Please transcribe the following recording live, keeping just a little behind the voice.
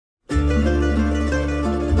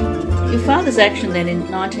Your father's action then in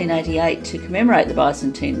 1988 to commemorate the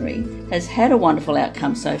bicentenary has had a wonderful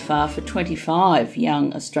outcome so far for 25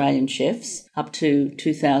 young Australian chefs up to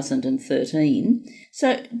 2013.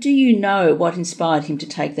 So do you know what inspired him to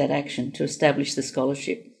take that action to establish the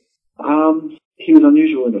scholarship? He was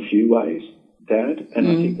unusual in a few ways, Dad, and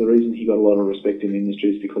I think the reason he got a lot of respect in the industry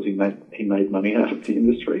is because he made money out of the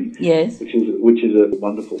industry. Yes. Which is a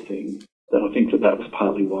wonderful thing. And I think that was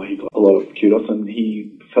partly why he got a lot of kudos, and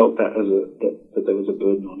he felt that that there was a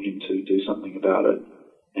burden on him to do something about it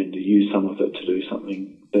and to use some of it to do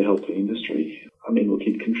something to help the industry. I mean, look,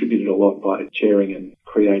 he'd contributed a lot by chairing and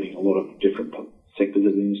creating a lot of different sectors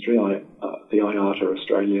of the industry, the IATA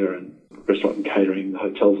Australia and Restaurant and Catering, the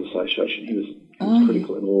Hotels Association. He was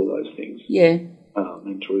critical in all of those things. Yeah.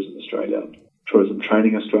 And Tourism Australia. Tourism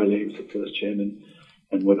Training Australia, he was the first chairman,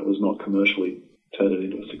 and when it was not commercially, turned it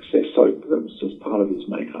into a success. So that was just part of his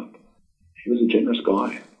makeup. He was a generous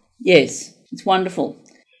guy. Yes, it's wonderful.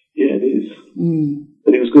 Yeah, it is.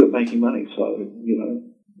 But he was good at making money, so,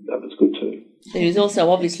 that was good too. He was also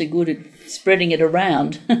obviously good at spreading it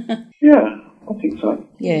around. Yeah, I think so.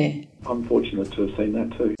 Yeah. I'm fortunate to have seen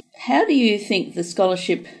that too. How do you think the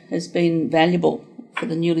scholarship has been valuable for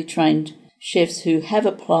the newly trained chefs who have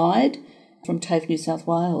applied from TAFE New South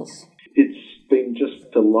Wales? It's been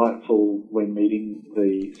just delightful when meeting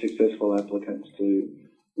the successful applicants to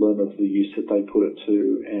learn of the use that they put it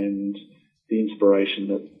to and the inspiration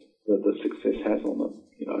that the success has on them,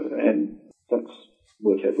 and that's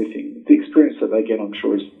worth everything. The experience that they get, I'm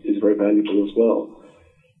sure, is very valuable as well,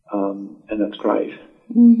 and that's great.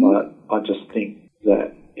 But I just think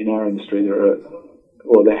that in our industry there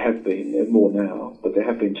have been more now, but there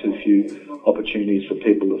have been too few opportunities for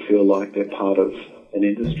people to feel like they're part of an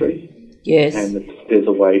industry. Yes. And that there's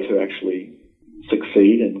a way to actually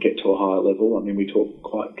succeed and get to a higher level. I mean, we talk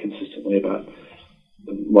quite consistently about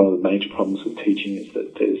one of the major problems with teaching is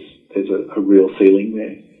that there's a real ceiling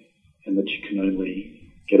there, and that you can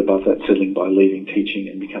only get above that ceiling by leaving teaching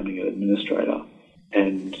and becoming an administrator.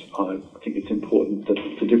 And I think it's important that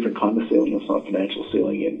it's a different kind of ceiling. It's not a financial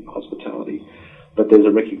ceiling in hospitality, but there's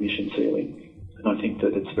a recognition ceiling. And I think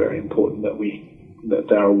that it's very important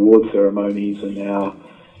that our award ceremonies and our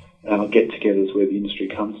get-togethers where the industry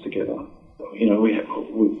comes together,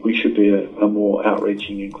 we should be a more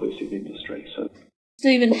outreaching, inclusive industry. So,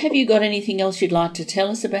 Stephen, have you got anything else you'd like to tell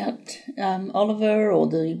us about Oliver or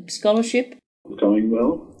the scholarship? It's going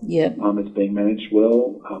well. Yeah. It's being managed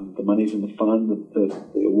well. The money's in the fund. The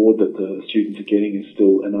award that the students are getting is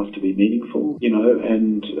still enough to be meaningful,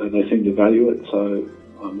 and they seem to value it. So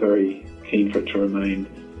I'm very keen for it to remain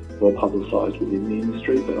well publicised within the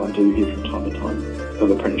industry. But I do hear from time to time of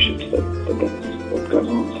apprenticeships that's what goes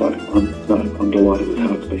on. So I'm delighted with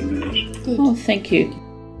how it's being managed. Oh, thank you.